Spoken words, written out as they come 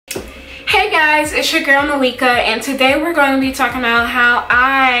guys, it's your girl Malika, and today we're going to be talking about how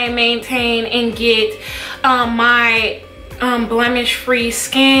I maintain and get my blemish-free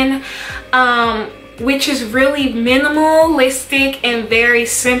skin, which is really minimalistic and very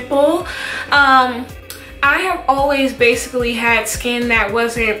simple. I have always basically had skin that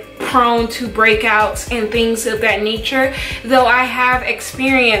wasn't prone to breakouts and things of that nature, though I have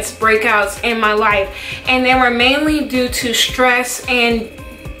experienced breakouts in my life, and they were mainly due to stress and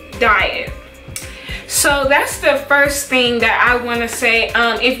diet. So that's the first thing that I want to say.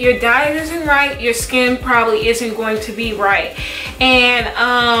 If your diet isn't right, your skin probably isn't going to be right. And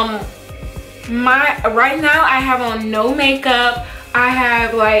right now I have on no makeup. I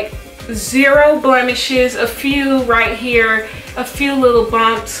have like 0 blemishes, a few right here, a few little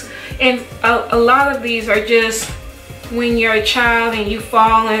bumps, and a lot of these are just when you're a child and you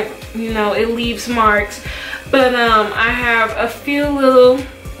fall and you know it leaves marks. But I have a few little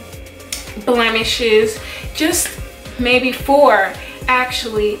blemishes, just maybe 4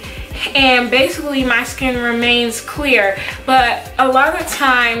 actually, and basically my skin remains clear. But a lot of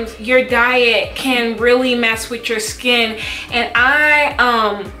times your diet can really mess with your skin, and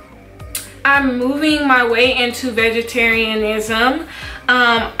I'm moving my way into vegetarianism.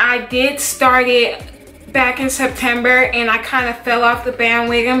 I did start it back in September and I kind of fell off the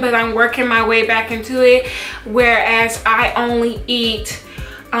bandwagon, but I'm working my way back into it, whereas I only eat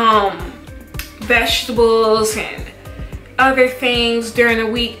vegetables and other things during the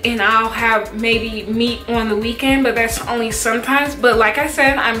week, and I'll have maybe meat on the weekend, but that's only sometimes. But like I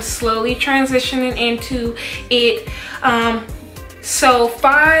said, I'm slowly transitioning into it. So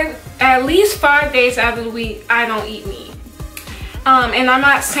at least 5 days out of the week I don't eat meat, and I'm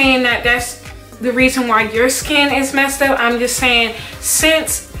not saying that that's the reason why your skin is messed up. I'm just saying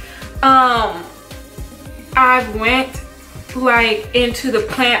since I've went like into the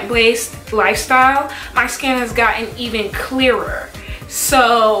plant-based lifestyle, my skin has gotten even clearer.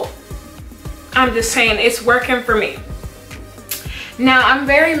 So I'm just saying it's working for me. Now I'm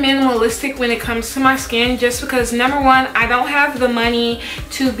very minimalistic when it comes to my skin, just because number one, I don't have the money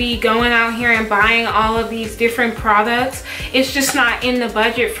to be going out here and buying all of these different products. It's just not in the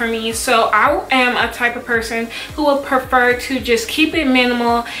budget for me. So I am a type of person who would prefer to just keep it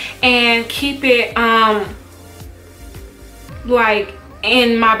minimal and keep it like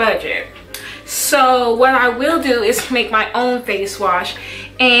in my budget. So what I will do is make my own face wash,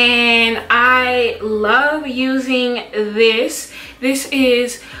 and I love using this. This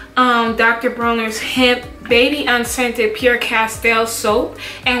is Dr. Bronner's Hemp Baby Unscented Pure Castile Soap,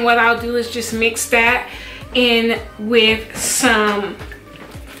 and what I'll do is just mix that in with some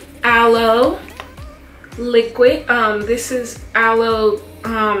aloe liquid. This is aloe,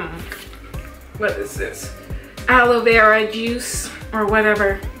 what is this? Aloe vera juice or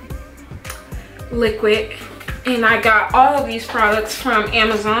whatever liquid, and I got all of these products from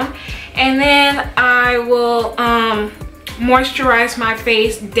Amazon. And then I will moisturize my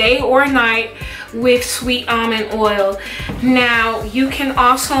face day or night with sweet almond oil. Now you can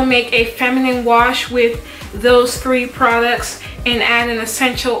also make a feminine wash with those 3 products and add an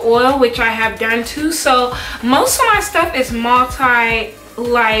essential oil, which I have done too. So most of my stuff is multi,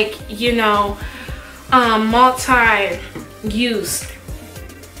 like, you know, multi-used,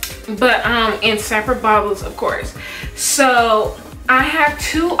 but in separate bottles, of course. So I have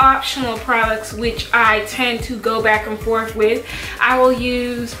 2 optional products which I tend to go back and forth with. I will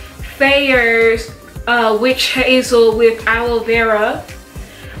use Thayer's Witch Hazel with aloe vera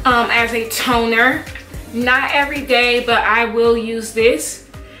as a toner. Not every day, but I will use this.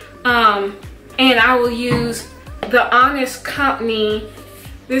 And I will use the Honest Company.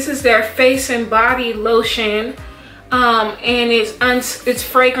 This is their face and body lotion, and it's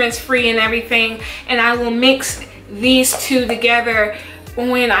fragrance free and everything. And I will mix these 2 together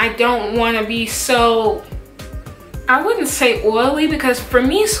when I don't want to be so, I wouldn't say oily, because for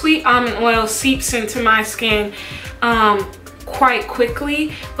me sweet almond oil seeps into my skin quite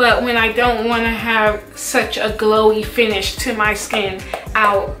quickly, but when I don't want to have such a glowy finish to my skin,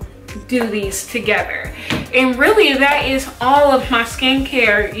 I'll do these together. And really that is all of my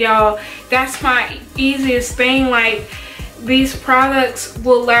skincare, y'all. That's my easiest thing. Like, these products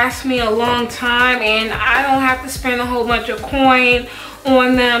will last me a long time, and I don't have to spend a whole bunch of coin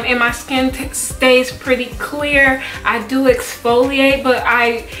on them, and my skin stays pretty clear. I do exfoliate, but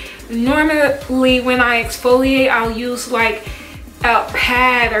I normally when I exfoliate I'll use like a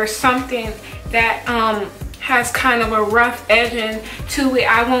pad or something that has kind of a rough edging to it,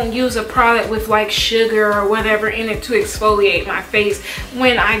 I won't use a product with like sugar or whatever in it to exfoliate my face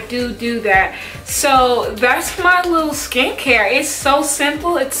when I do that. So that's my little skincare. It's so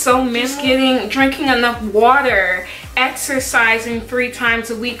simple, it's so minimal. Drinking enough water, exercising 3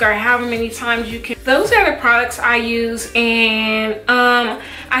 times a week or however many times you can. Those are the products I use, and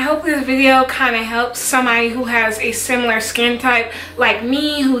I hope this video kind of helps somebody who has a similar skin type like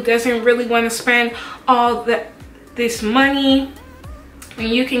me, who doesn't really want to spend all this money. And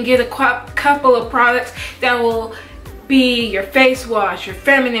you can get a couple of products that will be your face wash, your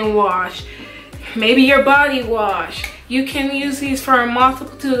feminine wash, maybe your body wash. You can use these for a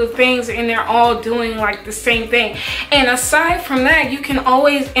multitude of things, and they're all doing like the same thing. And aside from that, you can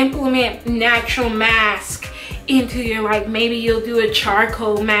always implement natural mask into your, like maybe you'll do a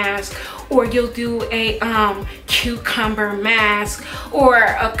charcoal mask, or you'll do a cucumber mask, or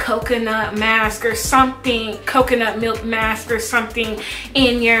a coconut mask or something, coconut milk mask or something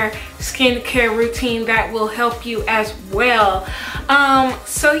in your skincare routine that will help you as well.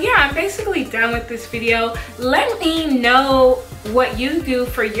 So yeah, I'm basically done with this video. Let me know what you do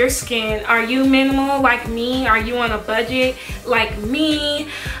for your skin. Are you minimal like me? Are you on a budget like me?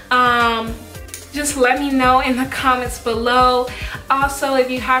 Just let me know in the comments below. Also, if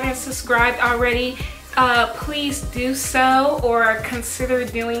you haven't subscribed already, please do so, or consider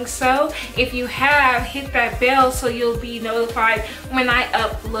doing so. If you have, hit that bell so you'll be notified when I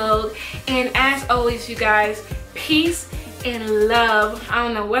upload. And as always, you guys, peace and love. I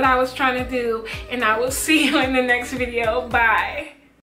don't know what I was trying to do, and I will see you in the next video. Bye.